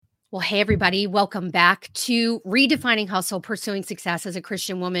Well, hey, everybody, welcome back to Redefining Hustle, Pursuing Success as a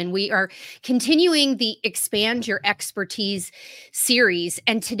Christian Woman. We are continuing the Expand Your Expertise series.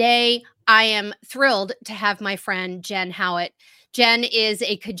 And today I am thrilled to have my friend, Jen Howat. Jen is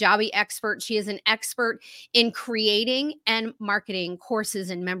a Kajabi expert. She is an expert in creating and marketing courses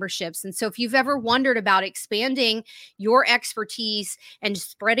and memberships. And so if you've ever wondered about expanding your expertise and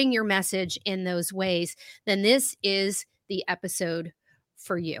spreading your message in those ways, then this is the episode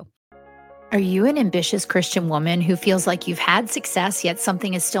for you. Are you an ambitious Christian woman who feels like you've had success, yet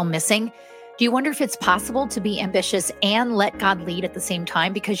something is still missing? Do you wonder if it's possible to be ambitious and let God lead at the same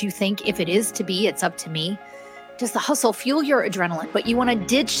time because you think if it is to be, it's up to me? Does the hustle fuel your adrenaline, but you want to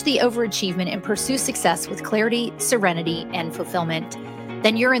ditch the overachievement and pursue success with clarity, serenity, and fulfillment?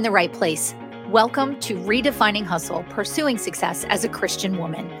 Then you're in the right place. Welcome to Redefining Hustle, Pursuing Success as a Christian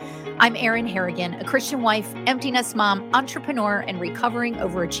Woman. I'm Erin Harrigan, a Christian wife, empty nest mom, entrepreneur, and recovering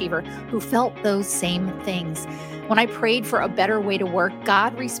overachiever who felt those same things. When I prayed for a better way to work,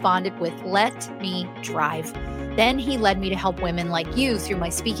 God responded with, "Let me drive." Then he led me to help women like you through my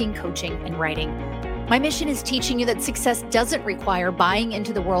speaking, coaching, and writing. My mission is teaching you that success doesn't require buying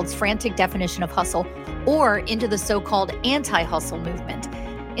into the world's frantic definition of hustle or into the so-called anti-hustle movement.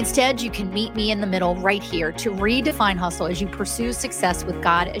 Instead, you can meet me in the middle right here to redefine hustle as you pursue success with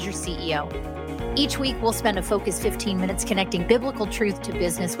God as your CEO. Each week, we'll spend a focused 15 minutes connecting biblical truth to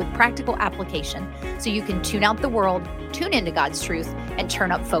business with practical application so you can tune out the world, tune into God's truth, and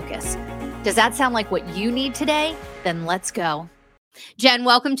turn up focus. Does that sound like what you need today? Then let's go. Jen,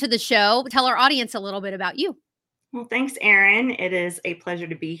 welcome to the show. Tell our audience a little bit about you. Well, thanks, Erin. It is a pleasure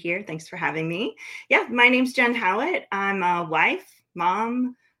to be here. Thanks for having me. Yeah, my name's Jen Howat. I'm a wife,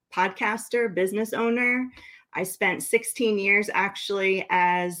 mom, podcaster, business owner. I spent 16 years actually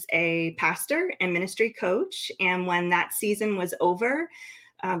as a pastor and ministry coach. And when that season was over,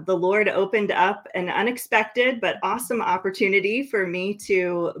 the Lord opened up an unexpected but awesome opportunity for me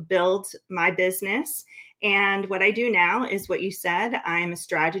to build my business. And what I do now is what you said. I'm a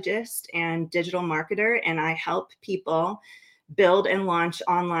strategist and digital marketer, and I help people build and launch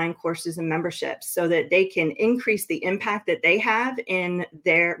online courses and memberships so that they can increase the impact that they have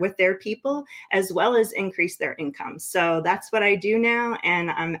with their people, as well as increase their income. So that's what I do now, and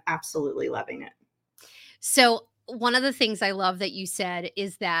I'm absolutely loving it. So one of the things I love that you said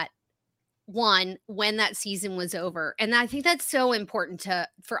is that when that season was over. And I think that's so important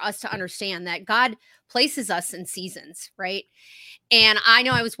for us to understand that God places us in seasons, right? And I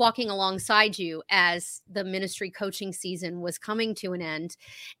know I was walking alongside you as the ministry coaching season was coming to an end.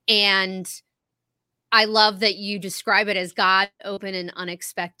 And I love that you describe it as God opened an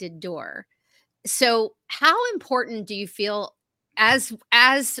unexpected door. So how important do you feel as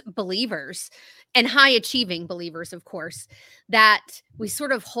believers and high achieving believers, of course, that we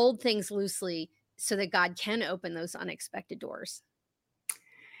sort of hold things loosely so that God can open those unexpected doors?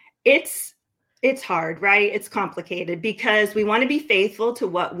 It's hard, right? It's complicated because we want to be faithful to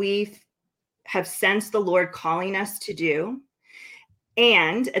what we have sensed the Lord calling us to do.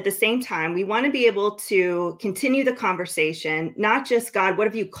 And at the same time, we want to be able to continue the conversation, not just, God, what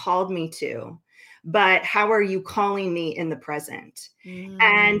have you called me to? But how are you calling me in the present?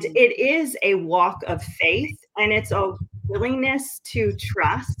 And it is a walk of faith, and it's a willingness to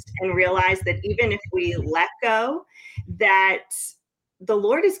trust and realize that even if we let go, that the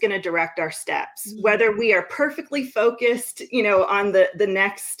Lord is going to direct our steps, whether we are perfectly focused, on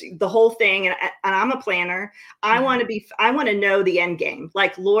the whole thing. And I'm a planner. I want to know the end game.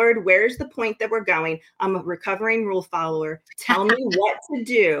 Like, Lord, where's the point that we're going? I'm a recovering rule follower. Tell me what to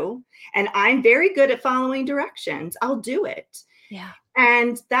do. And I'm very good at following directions. I'll do it. Yeah.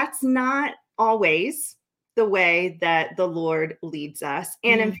 And that's not always the way that the Lord leads us.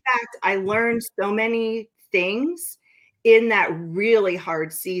 And in fact, I learned so many things in that really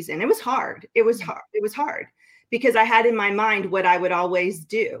hard season. It was hard. It was hard because I had in my mind what I would always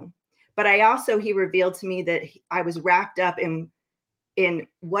do. But he revealed to me that I was wrapped up in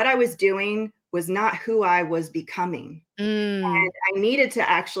what I was doing was not who I was becoming. And I needed to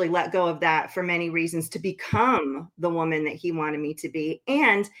actually let go of that for many reasons to become the woman that he wanted me to be.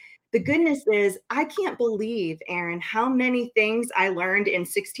 And the goodness is, I can't believe, Erin, how many things I learned in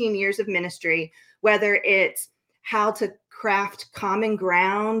 16 years of ministry, whether it's how to craft common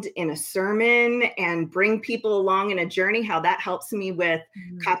ground in a sermon and bring people along in a journey, how that helps me with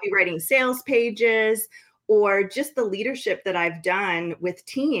copywriting sales pages, or just the leadership that I've done with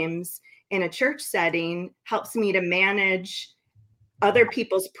teams in a church setting helps me to manage other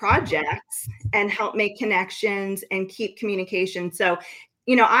people's projects and help make connections and keep communication. So,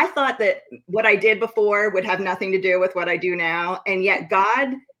 I thought that what I did before would have nothing to do with what I do now. And yet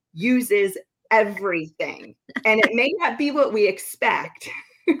God uses everything. And it may not be what we expect.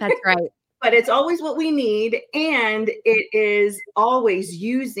 That's right. But it's always what we need. And it is always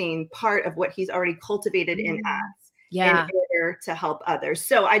using part of what he's already cultivated in us in order to help others.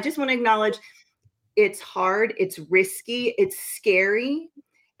 So I just want to acknowledge it's hard, it's risky, it's scary.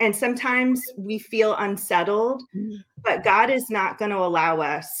 And sometimes we feel unsettled, but God is not going to allow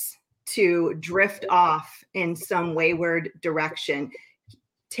us to drift off in some wayward direction.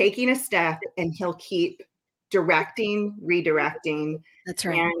 Taking a step and he'll keep directing, redirecting. That's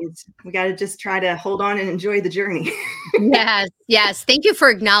right. And we got to just try to hold on and enjoy the journey. Yes. Thank you for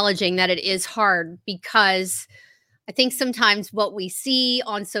acknowledging that it is hard, because I think sometimes what we see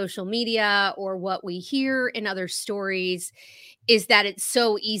on social media or what we hear in other stories is that it's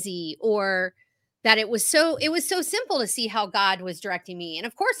so easy, or that it was so simple to see how God was directing me. And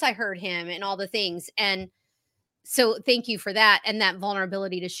of course I heard him and all the things. And so thank you for that, and that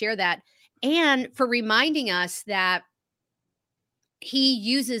vulnerability to share that, and for reminding us that he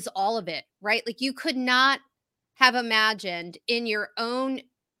uses all of it, right? Like, you could not have imagined in your own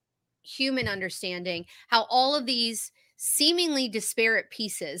human understanding how all of these seemingly disparate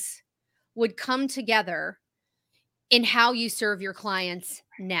pieces would come together in how you serve your clients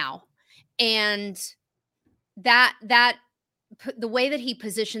now. And the way that he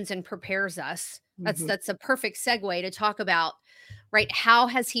positions and prepares us, that's a perfect segue to talk about, right? How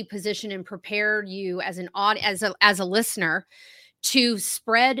has he positioned and prepared you as as a listener to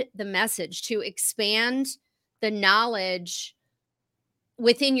spread the message, to expand the knowledge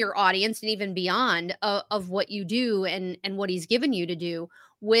within your audience and even beyond of what you do and what he's given you to do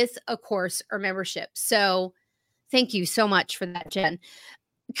with a course or membership. So thank you so much for that, Jen.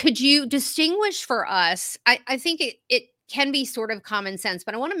 Could you distinguish for us? I think it can be sort of common sense,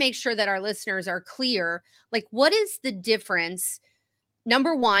 but I want to make sure that our listeners are clear. Like, what is the difference,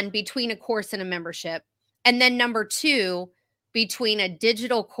 number one, between a course and a membership? And then number two, between a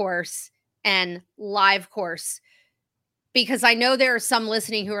digital course and live course? Because I know there are some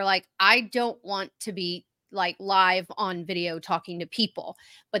listening who are like, I don't want to be like live on video talking to people,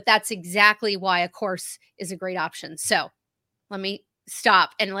 but that's exactly why a course is a great option. So let me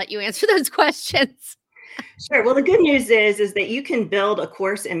stop and let you answer those questions. Sure. Well, the good news is that you can build a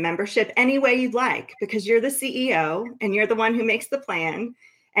course and membership any way you'd like, because you're the CEO and you're the one who makes the plan,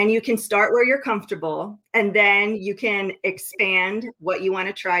 and you can start where you're comfortable, and then you can expand what you want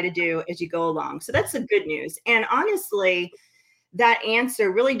to try to do as you go along. So that's the good news. And honestly, that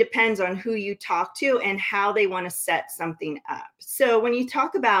answer really depends on who you talk to and how they want to set something up. So when you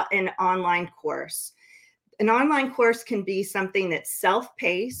talk about an online course can be something that's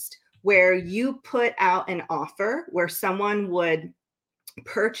self-paced, where you put out an offer where someone would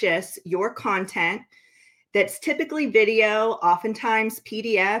purchase your content. That's typically video, oftentimes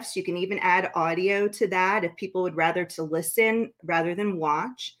PDFs. You can even add audio to that if people would rather to listen rather than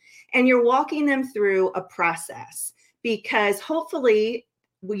watch. And you're walking them through a process, because hopefully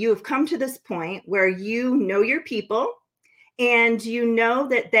you have come to this point where you know your people and you know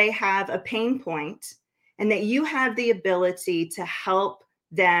that they have a pain point, and that you have the ability to help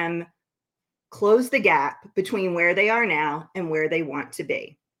them close the gap between where they are now and where they want to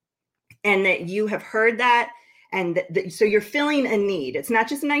be. And that you have heard that. And so you're filling a need. It's not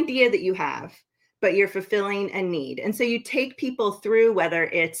just an idea that you have, but you're fulfilling a need. And so you take people through, whether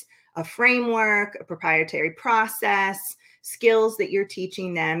it's a framework, a proprietary process, skills that you're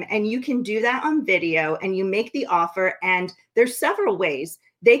teaching them, and you can do that on video, and you make the offer. And there's several ways.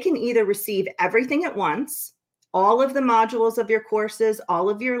 They can either receive everything at once, all of the modules of your courses, all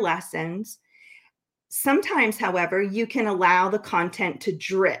of your lessons. Sometimes, however, you can allow the content to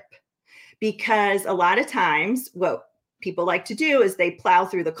drip, because a lot of times what people like to do is they plow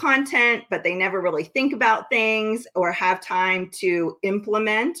through the content, but they never really think about things or have time to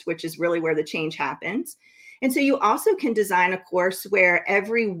implement, which is really where the change happens. And so you also can design a course where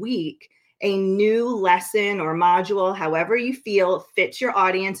every week a new lesson or module, however you feel fits your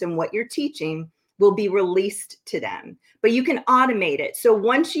audience and what you're teaching, will be released to them. But you can automate it. So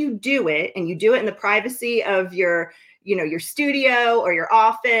once you do it, and you do it in the privacy of your studio or your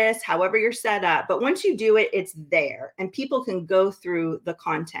office, however you're set up, but once you do it, it's there and people can go through the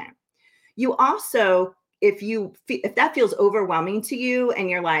content. You also, if that feels overwhelming to you and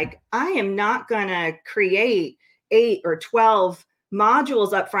you're like, I am not going to create 8 or 12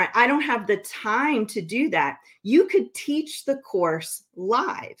 modules up front, I don't have the time to do that. You could teach the course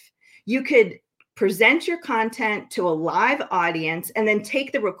live. You could present your content to a live audience, and then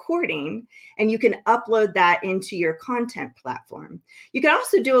take the recording and you can upload that into your content platform. You can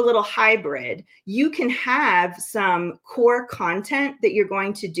also do a little hybrid. You can have some core content that you're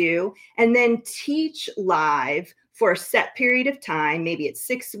going to do and then teach live for a set period of time. Maybe it's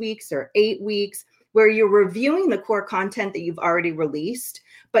 6 weeks or 8 weeks, where you're reviewing the core content that you've already released,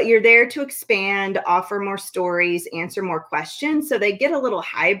 but you're there to expand, offer more stories, answer more questions. So they get a little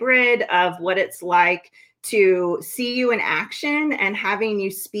hybrid of what it's like to see you in action and having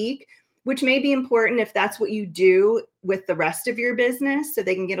you speak, which may be important if that's what you do with the rest of your business, so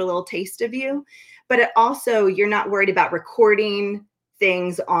they can get a little taste of you. But it also, you're not worried about recording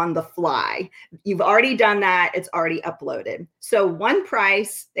things on the fly. You've already done that. It's already uploaded. So one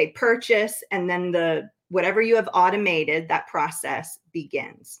price, they purchase, and then whatever you have automated, that process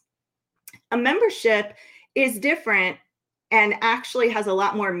begins. A membership is different and actually has a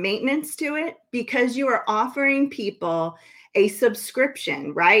lot more maintenance to it because you are offering people a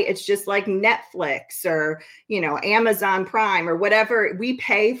subscription, right? It's just like Netflix or, Amazon Prime or whatever. We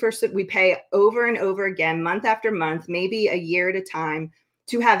pay over and over again, month after month, maybe a year at a time,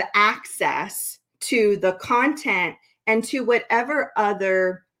 to have access to the content and to whatever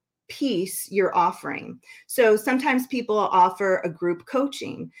other piece you're offering. So sometimes people offer a group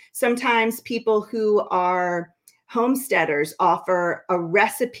coaching. Sometimes people who are homesteaders offer a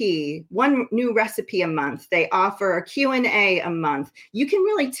recipe, one new recipe a month. They offer a Q&A a month. You can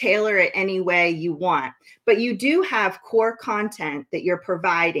really tailor it any way you want, but you do have core content that you're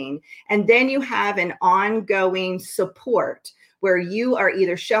providing. And then you have an ongoing support where you are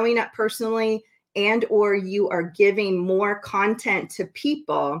either showing up personally and or you are giving more content to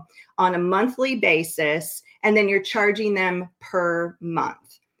people on a monthly basis, and then you're charging them per month.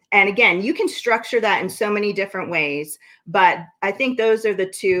 And again, you can structure that in so many different ways, but I think those are the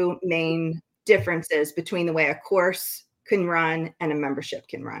two main differences between the way a course can run and a membership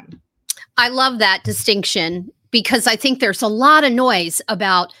can run. I love that distinction because I think there's a lot of noise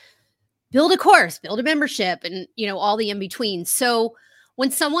about build a course, build a membership, and all the in between. So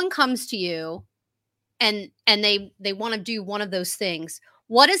when someone comes to you and they want to do one of those things,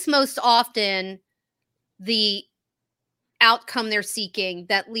 what is most often the outcome they're seeking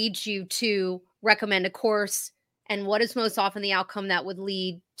that leads you to recommend a course, and what is most often the outcome that would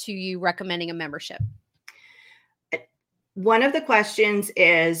lead to you recommending a membership? One of the questions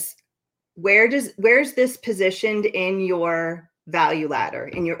is, where's this positioned in your value ladder,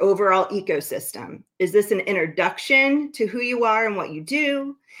 in your overall ecosystem? Is this an introduction to who you are and what you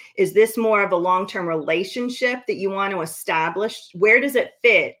do? Is this more of a long-term relationship that you want to establish? Where does it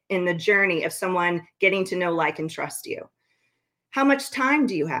fit in the journey of someone getting to know, like, and trust you? How much time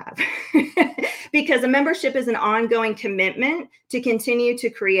do you have? Because a membership is an ongoing commitment to continue to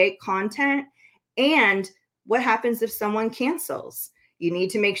create content. And what happens if someone cancels? You need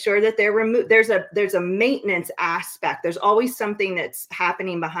to make sure that they're removed. There's a maintenance aspect. There's always something that's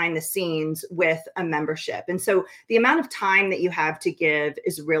happening behind the scenes with a membership. And so the amount of time that you have to give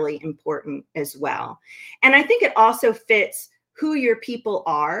is really important as well. And I think it also fits who your people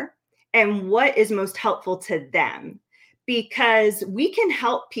are and what is most helpful to them, because we can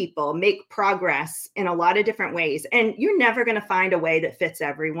help people make progress in a lot of different ways. And you're never going to find a way that fits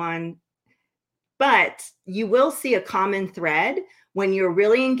everyone, but you will see a common thread when you're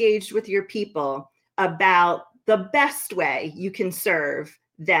really engaged with your people about the best way you can serve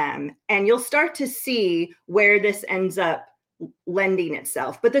them. And you'll start to see where this ends up lending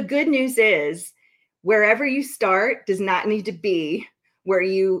itself. But the good news is, wherever you start does not need to be where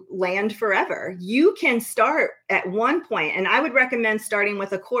you land forever. You can start at one point, and I would recommend starting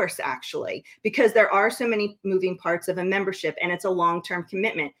with a course, actually, because there are so many moving parts of a membership and it's a long-term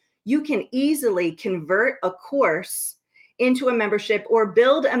commitment. You can easily convert a course into a membership or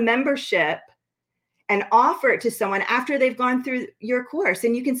build a membership and offer it to someone after they've gone through your course.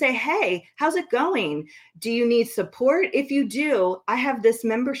 And you can say, hey, how's it going? Do you need support? If you do, I have this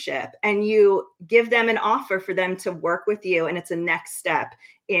membership, and you give them an offer for them to work with you. And it's a next step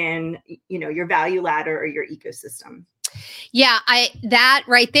in, your value ladder or your ecosystem. Yeah, that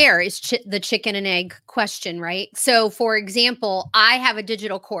right there is the chicken and egg question, right? So for example, I have a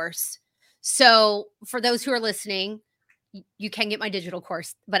digital course. So for those who are listening, you can get my digital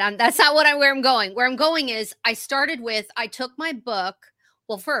course, but that's not where I'm going. Where I'm going is I took my book.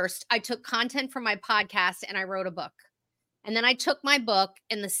 Well, first I took content from my podcast and I wrote a book. And then I took my book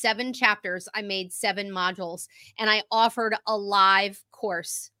and the 7 chapters, I made 7 modules and I offered a live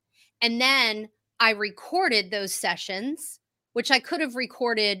course. And then I recorded those sessions, which I could have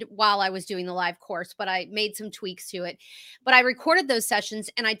recorded while I was doing the live course, but I made some tweaks to it. But I recorded those sessions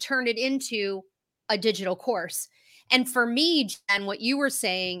and I turned it into a digital course. And for me, Jen, what you were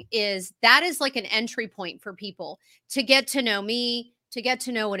saying is that is like an entry point for people to get to know me, to get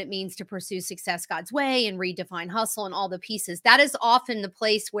to know what it means to pursue success God's way and redefine hustle and all the pieces. That is often the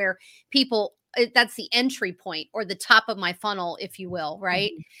place where people, that's the entry point or the top of my funnel, if you will,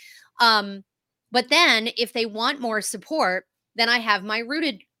 right? But then if they want more support, then I have my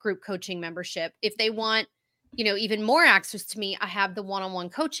Rooted group coaching membership. If they want, even more access to me, I have the one-on-one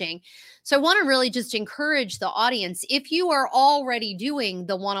coaching. So I want to really just encourage the audience. If you are already doing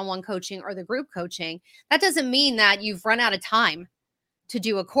the one-on-one coaching or the group coaching, that doesn't mean that you've run out of time to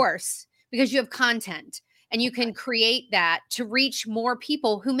do a course, because you have content and you can create that to reach more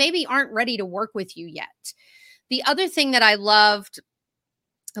people who maybe aren't ready to work with you yet. The other thing that I loved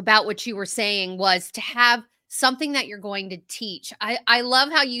about what you were saying was to have something that you're going to teach. I love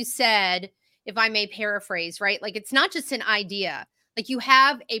how you said, if I may paraphrase, right? Like, it's not just an idea. Like, you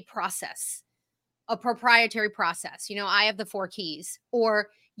have a process, a proprietary process. I have the 4 keys, or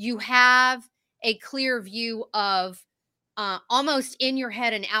you have a clear view of almost in your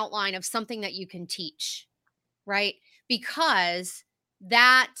head, an outline of something that you can teach, right? Because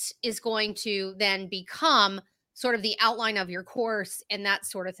that is going to then become sort of the outline of your course and that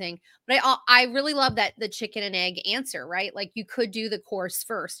sort of thing. But I really love that the chicken and egg answer, right? Like, you could do the course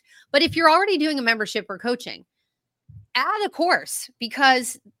first, but if you're already doing a membership or coaching, add a course,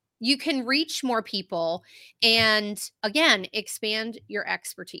 because you can reach more people and, again, expand your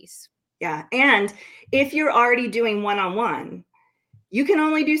expertise. Yeah. And if you're already doing one-on-one, you can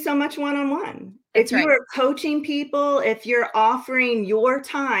only do so much one-on-one. If you are coaching people, if you're offering your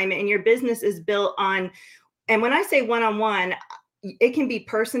time and your business is built on, and when I say one-on-one, it can be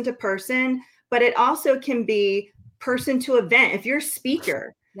person to person, but it also can be person to event. If you're a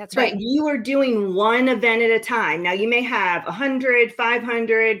speaker, that's right, but you are doing one event at a time. Now, you may have 100,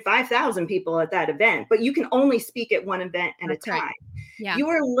 500, 5,000 people at that event, but you can only speak at one event at a time. Yeah. You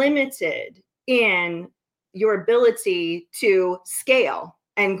are limited in your ability to scale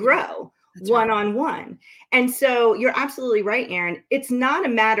and grow one-on-one. And so you're absolutely right, Erin. It's not a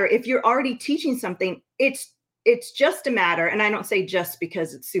matter, if you're already teaching something, it's just a matter, and I don't say just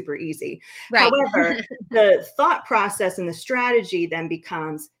because it's super easy. Right. However, the thought process and the strategy then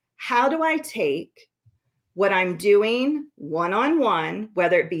becomes, how do I take what I'm doing one-on-one,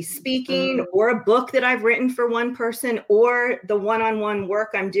 whether it be speaking or a book that I've written for one person, or the one-on-one work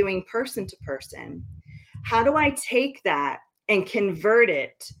I'm doing person to person? How do I take that and convert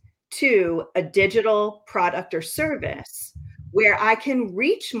it to a digital product or service where I can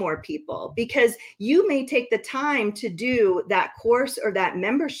reach more people? Because you may take the time to do that course or that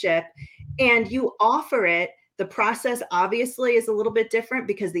membership and you offer it. The process obviously is a little bit different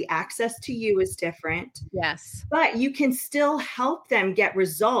because the access to you is different. Yes. But you can still help them get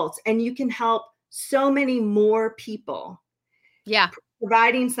results, and you can help so many more people. Yeah.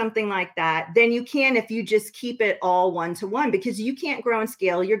 Providing something like that than you can if you just keep it all one-to-one, because you can't grow and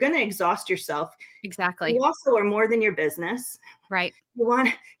scale. You're going to exhaust yourself. Exactly. You also are more than your business. Right. You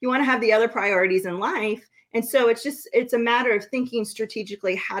want to have the other priorities in life. And so it's a matter of thinking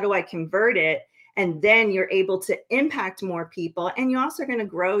strategically, how do I convert it? And then you're able to impact more people, and you're also going to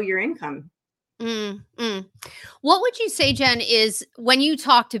grow your income. What would you say, Jen, is when you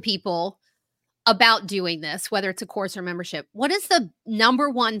talk to people about doing this, whether it's a course or membership, what is the number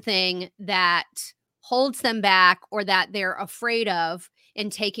one thing that holds them back or that they're afraid of in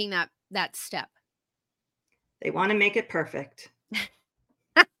taking that step? They want to make it perfect.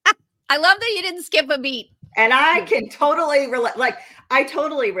 I love that you didn't skip a beat. And I can totally relate. Like, I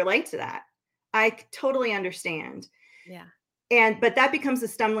totally relate to that. I totally understand. Yeah. But that becomes a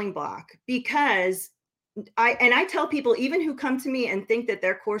stumbling block, because I tell people, even who come to me and think that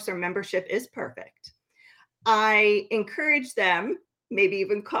their course or membership is perfect, I encourage them, maybe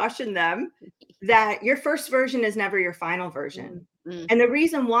even caution them, that your first version is never your final version. And the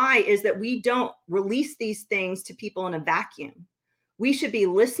reason why is that we don't release these things to people in a vacuum. We should be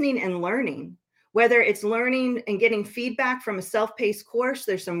listening and learning, whether it's learning and getting feedback from a self-paced course.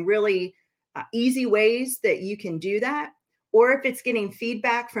 There's some really easy ways that you can do that. Or if it's getting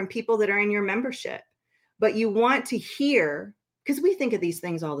feedback from people that are in your membership. But you want to hear, because we think of these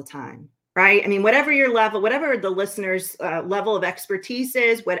things all the time, right? I mean, whatever your level, whatever the listener's level of expertise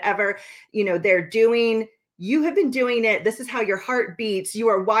is, whatever, they're doing, you have been doing it. This is how your heart beats. You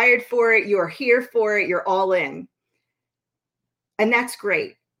are wired for it. You are here for it. You're all in. And that's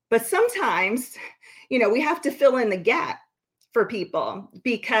great. But sometimes, we have to fill in the gap. for people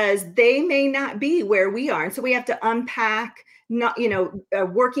because they may not be where we are. And so we have to unpack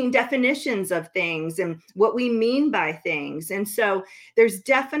working definitions of things and what we mean by things. And so there's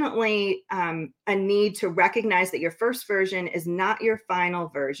definitely a need to recognize that your first version is not your final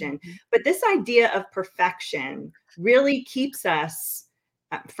version. Mm-hmm. But this idea of perfection really keeps us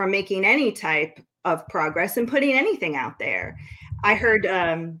from making any type of progress and putting anything out there. I heard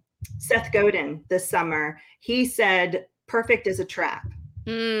Seth Godin this summer. He said, perfect is a trap.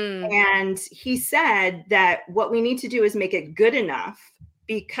 And he said that what we need to do is make it good enough,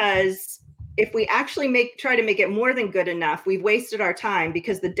 because if we actually try to make it more than good enough, we've wasted our time,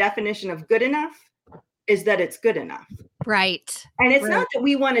 because the definition of good enough is that it's good enough. Right. And it's not that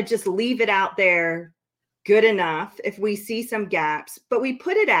we want to just leave it out there good enough if we see some gaps, but we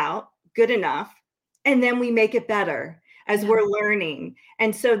put it out good enough and then we make it better as we're learning.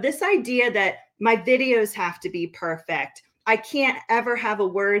 And so this idea that my videos have to be perfect, I can't ever have a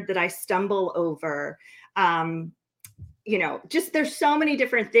word that I stumble over. Just there's so many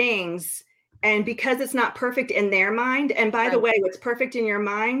different things. And because it's not perfect in their mind, and by the way, what's perfect in your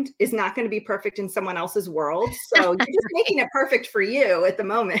mind is not going to be perfect in someone else's world. So you're just making it perfect for you at the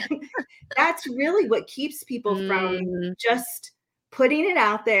moment. That's really what keeps people from just putting it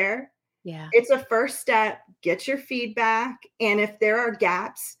out there. Yeah. It's a first step. Get your feedback. And if there are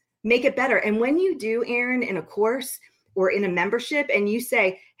gaps, make it better. And when you do, Erin, in a course or in a membership, and you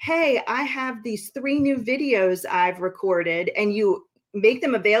say, hey, I have these 3 new videos I've recorded, and you make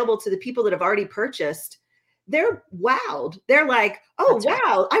them available to the people that have already purchased, they're wowed. They're like, oh, that's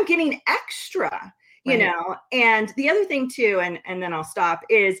wow, I'm getting extra, you know? And the other thing too, and then I'll stop,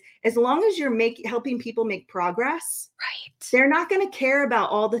 is as long as you're helping people make progress, they're not going to care about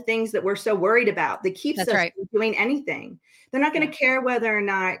all the things that we're so worried about that keeps us from doing anything. They're not going to care whether or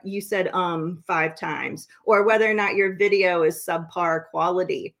not you said 5 times, or whether or not your video is subpar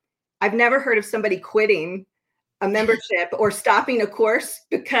quality. I've never heard of somebody quitting a membership or stopping a course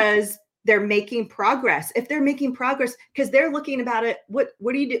because they're making progress. If they're making progress, because they're looking about it, what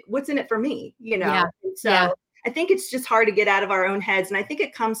do you do? What's in it for me? You know? Yeah. So I think it's just hard to get out of our own heads. And I think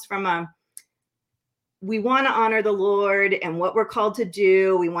it comes from we want to honor the Lord and what we're called to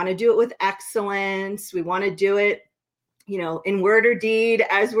do. We want to do it with excellence. We want to do it, in word or deed,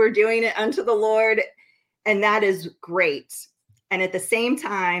 as we're doing it unto the Lord. And that is great. And at the same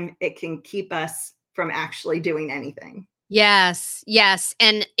time, it can keep us from actually doing anything. Yes. Yes.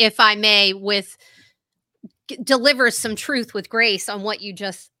 And if I may, deliver some truth with grace on what you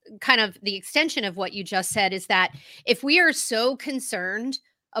just kind of the extension of what you just said, is that if we are so concerned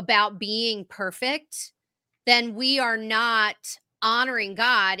about being perfect, then we are not honoring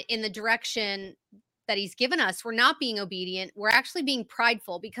God in the direction that he's given us. We're not being obedient. We're actually being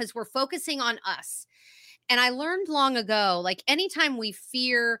prideful because we're focusing on us. And I learned long ago, like anytime we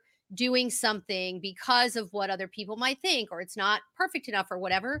fear doing something because of what other people might think, or it's not perfect enough or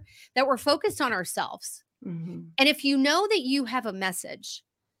whatever, that we're focused on ourselves. Mm-hmm. And if you know that you have a message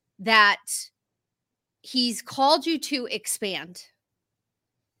that he's called you to expand,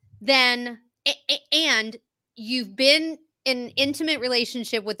 then, and you've been in an intimate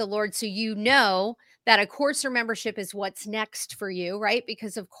relationship with the Lord, so you know that a course or membership is what's next for you, right?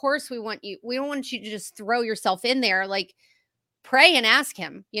 Because of course we don't want you to just throw yourself in there. Like, pray and ask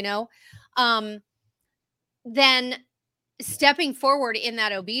him, then stepping forward in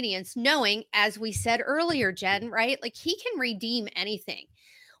that obedience, knowing, as we said earlier, Jen, right? Like, he can redeem anything.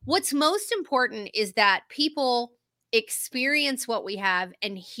 What's most important is that people experience what we have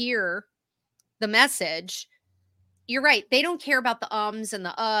and hear the message. You're right. They don't care about the ums and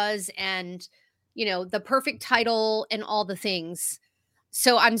the uhs and, the perfect title and all the things.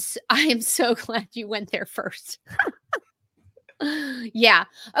 So I am so glad you went there first. Yeah.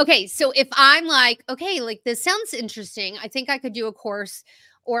 Okay. So if I'm like, okay, like this sounds interesting, I think I could do a course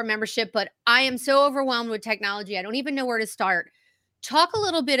or a membership, but I am so overwhelmed with technology, I don't even know where to start. Talk a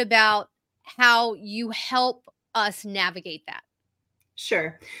little bit about how you help us navigate that.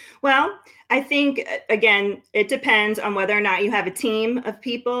 Sure. Well, I think, again, it depends on whether or not you have a team of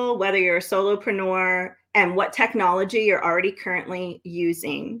people, whether you're a solopreneur, and what technology you're already currently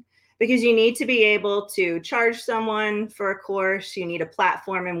using. Because you need to be able to charge someone for a course. You need a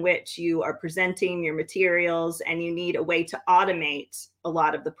platform in which you are presenting your materials, and you need a way to automate a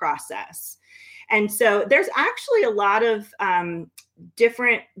lot of the process. And so there's actually a lot of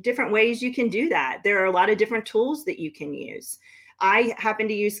different ways you can do that. There are a lot of different tools that you can use. I happen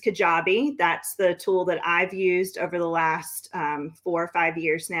to use Kajabi. That's the tool that I've used over the last 4 or 5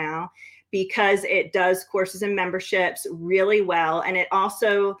 years now, because it does courses and memberships really well. And it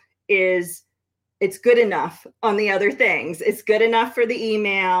also is it's good enough on the other things. It's good enough for the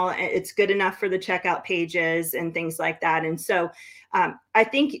email. It's good enough for the checkout pages and things like that. And so I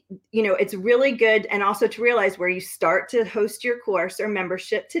think, it's really good. And also to realize where you start to host your course or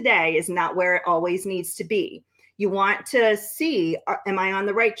membership today is not where it always needs to be. You want to see, am I on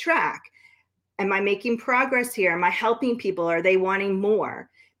the right track? Am I making progress here? Am I helping people? Are they wanting more?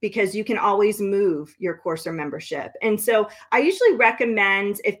 Because you can always move your course or membership. And so I usually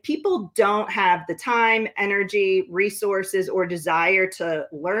recommend, if people don't have the time, energy, resources, or desire to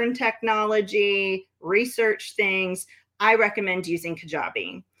learn technology, research things, I recommend using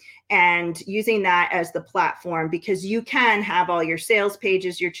Kajabi and using that as the platform, because you can have all your sales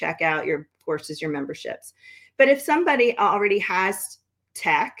pages, your checkout, your courses, your memberships. But if somebody already has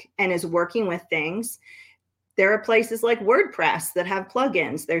tech and is working with things, there are places like WordPress that have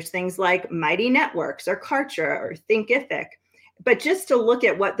plugins. There's things like Mighty Networks or Kartra or Thinkific. But just to look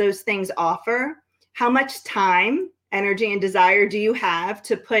at what those things offer, how much time, energy, and desire do you have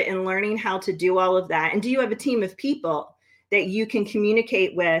to put in learning how to do all of that? And do you have a team of people that you can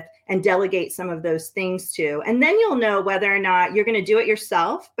communicate with and delegate some of those things to? And then you'll know whether or not you're going to do it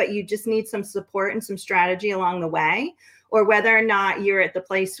yourself, but you just need some support and some strategy along the way, or whether or not you're at the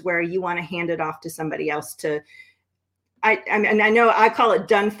place where you want to hand it off to somebody else to, I know I call it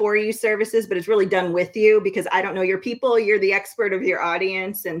done for you services, but it's really done with you, because I don't know your people, you're the expert of your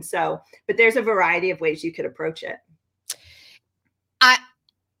audience. And so, but there's a variety of ways you could approach it.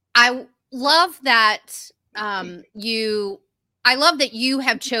 I love that I love that you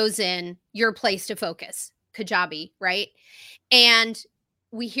have chosen your place to focus, Kajabi, right? And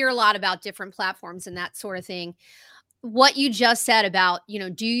we hear a lot about different platforms and that sort of thing. What you just said about,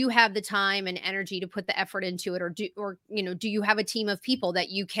 do you have the time and energy to put the effort into it, or do you have a team of people that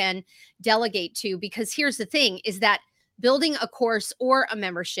you can delegate to? Because here's the thing, is that building a course or a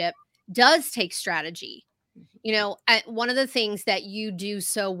membership does take strategy. One of the things that you do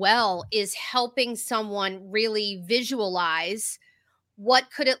so well is helping someone really visualize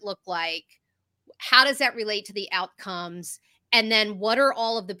what could it look like? How does that relate to the outcomes? And then what are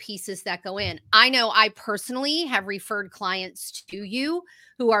all of the pieces that go in? I know I personally have referred clients to you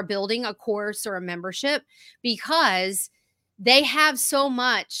who are building a course or a membership, because they have so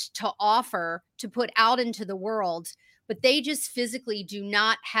much to offer to put out into the world, but they just physically do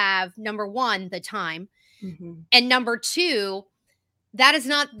not have, number one, the time. Mm-hmm. And number two, that is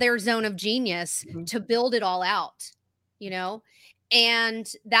not their zone of genius to build it all out,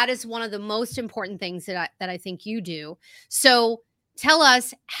 And that is one of the most important things that I think you do. So tell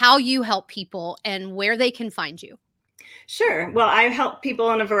us how you help people and where they can find you. Sure. Well, I help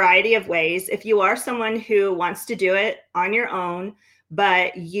people in a variety of ways. If you are someone who wants to do it on your own,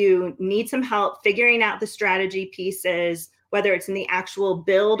 but you need some help figuring out the strategy pieces, whether it's in the actual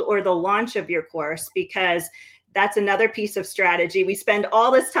build or the launch of your course, because that's another piece of strategy. We spend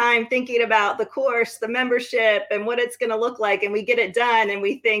all this time thinking about the course, the membership, and what it's going to look like. And we get it done. And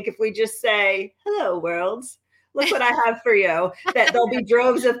we think if we just say, hello, worlds, look what I have for you, that there'll be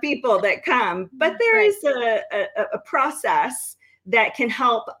droves of people that come. But there is a process that can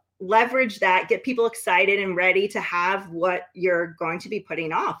help leverage that, get people excited and ready to have what you're going to be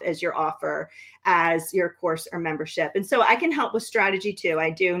putting off as your offer, as your course or membership. And so I can help with strategy too.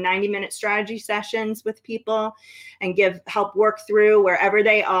 I do 90-minute strategy sessions with people and help work through wherever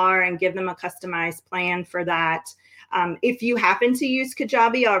they are and give them a customized plan for that. If you happen to use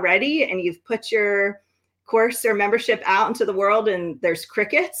Kajabi already and you've put your course or membership out into the world and there's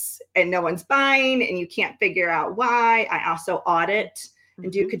crickets and no one's buying and you can't figure out why, I also audit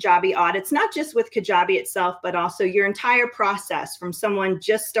and do Kajabi audits, not just with Kajabi itself, but also your entire process, from someone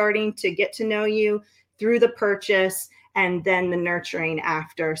just starting to get to know you through the purchase and then the nurturing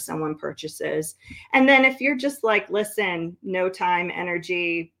after someone purchases. And then if you're just like, listen, no time,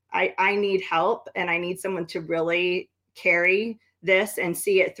 energy, I need help and I need someone to really carry this and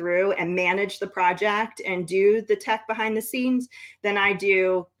see it through and manage the project and do the tech behind the scenes, then I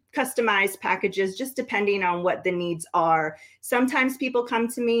do customized packages, just depending on what the needs are. Sometimes people come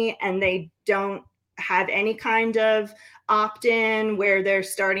to me and they don't have any kind of opt-in where they're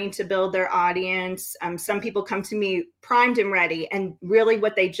starting to build their audience. Some people come to me primed and ready, and really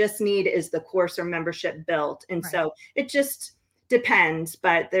what they just need is the course or membership built. And so it just depends,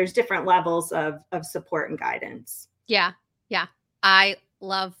 but there's different levels of support and guidance. Yeah. Yeah. I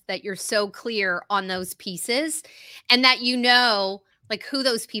love that you're so clear on those pieces and that like who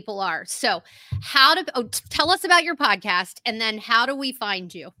those people are. So tell us about your podcast, and then how do we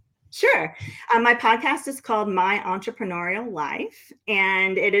find you? Sure. My podcast is called My Entrepreneurial Life,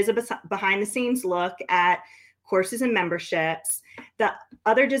 and it is a behind the scenes look at courses and memberships. The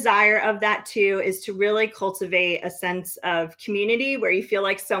other desire of that too is to really cultivate a sense of community where you feel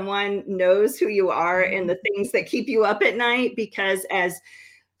like someone knows who you are and the things that keep you up at night. Because as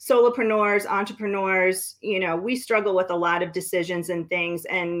solopreneurs, entrepreneurs, we struggle with a lot of decisions and things.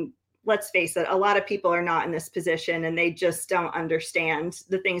 And let's face it, a lot of people are not in this position and they just don't understand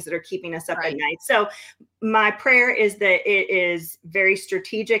the things that are keeping us up at night. So my prayer is that it is very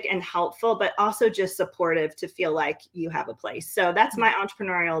strategic and helpful, but also just supportive to feel like you have a place. So that's my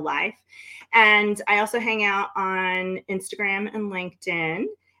entrepreneurial life. And I also hang out on Instagram and LinkedIn.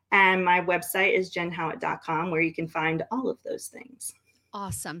 And my website is jenhowat.com, where you can find all of those things.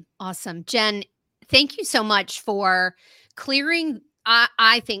 Awesome. Awesome. Jen, thank you so much for clearing,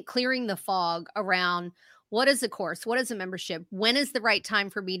 I think, clearing the fog around what is a course? What is a membership? When is the right time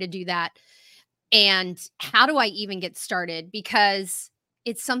for me to do that? And how do I even get started? Because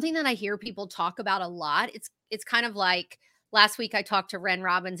it's something that I hear people talk about a lot. It's kind of like last week I talked to Ren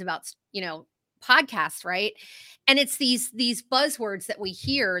Robbins about, podcasts, right? And it's these buzzwords that we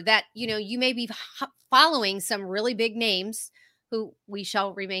hear that, you may be following some really big names who we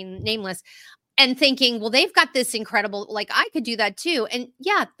shall remain nameless, and thinking, well, they've got this incredible, like I could do that too. And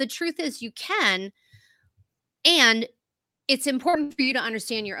yeah, the truth is you can. And it's important for you to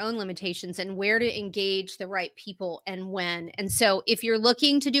understand your own limitations and where to engage the right people and when. And so if you're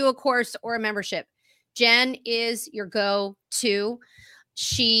looking to do a course or a membership, Jen is your go-to.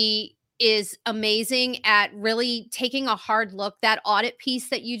 She is amazing at really taking a hard look. That audit piece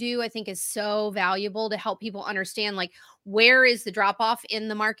that you do, I think, is so valuable to help people understand, like, where is the drop off in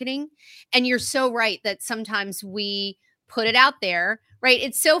the marketing? And you're so right that sometimes we put it out there, right?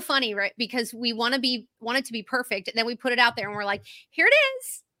 It's so funny, right? Because we want it to be perfect. And then we put it out there and we're like, here it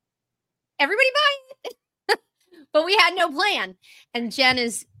is. Everybody buy it. But we had no plan. And Jen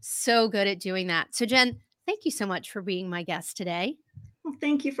is so good at doing that. So Jen, thank you so much for being my guest today. Well,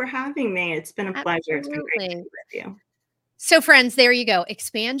 thank you for having me. It's been a pleasure. It's been great to be with you. So friends, there you go.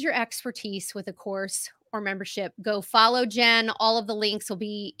 Expand your expertise with a course or membership. Go follow Jen. All of the links will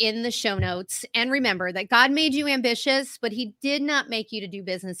be in the show notes. And remember that God made you ambitious, but he did not make you to do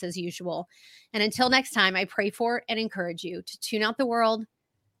business as usual. And until next time, I pray for and encourage you to tune out the world,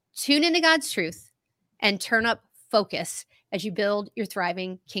 tune into God's truth, and turn up focus as you build your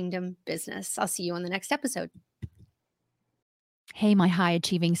thriving kingdom business. I'll see you on the next episode. Hey, my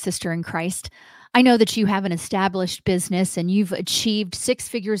high-achieving sister in Christ. I know that you have an established business and you've achieved 6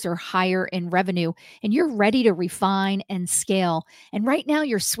 figures or higher in revenue, and you're ready to refine and scale. And right now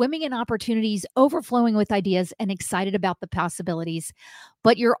you're swimming in opportunities, overflowing with ideas, and excited about the possibilities.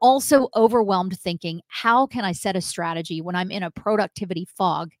 But you're also overwhelmed thinking, how can I set a strategy when I'm in a productivity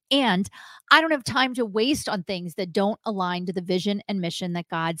fog? And I don't have time to waste on things that don't align to the vision and mission that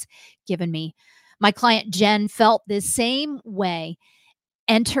God's given me. My client Jen felt this same way.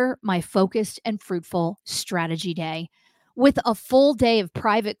 Enter my focused and fruitful strategy day. With a full day of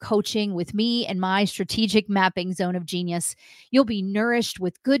private coaching with me and my strategic mapping zone of genius, you'll be nourished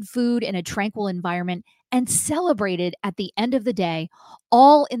with good food in a tranquil environment and celebrated at the end of the day,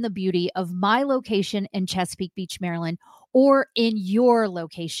 all in the beauty of my location in Chesapeake Beach, Maryland, or in your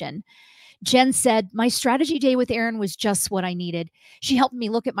location. Jen said, my strategy day with Erin was just what I needed. She helped me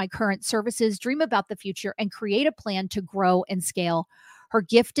look at my current services, dream about the future, and create a plan to grow and scale. Her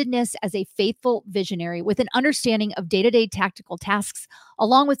giftedness as a faithful visionary with an understanding of day-to-day tactical tasks,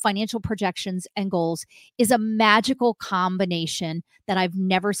 along with financial projections and goals, is a magical combination that I've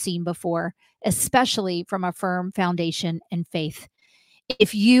never seen before, especially from a firm foundation and faith.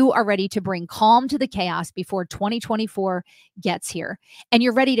 If you are ready to bring calm to the chaos before 2024 gets here, and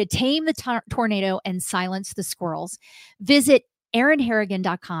you're ready to tame the tornado and silence the squirrels, visit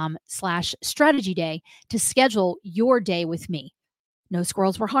erinharrigan.com/strategy day to schedule your day with me. No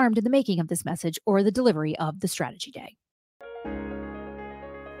squirrels were harmed in the making of this message or the delivery of the strategy day.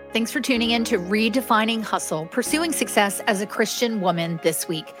 Thanks for tuning in to Redefining Hustle, Pursuing Success as a Christian Woman this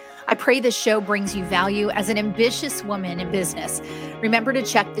week. I pray this show brings you value as an ambitious woman in business. Remember to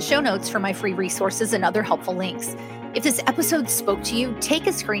check the show notes for my free resources and other helpful links. If this episode spoke to you, take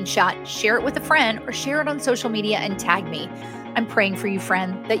a screenshot, share it with a friend, or share it on social media and tag me. I'm praying for you,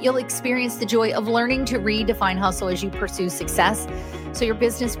 friend, that you'll experience the joy of learning to redefine hustle as you pursue success, so your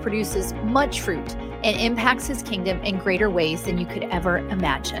business produces much fruit and impacts his kingdom in greater ways than you could ever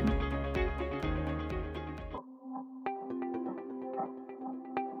imagine.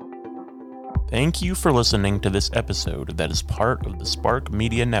 Thank you for listening to this episode that is part of the Spark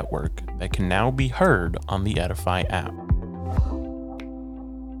Media Network that can now be heard on the Edify app.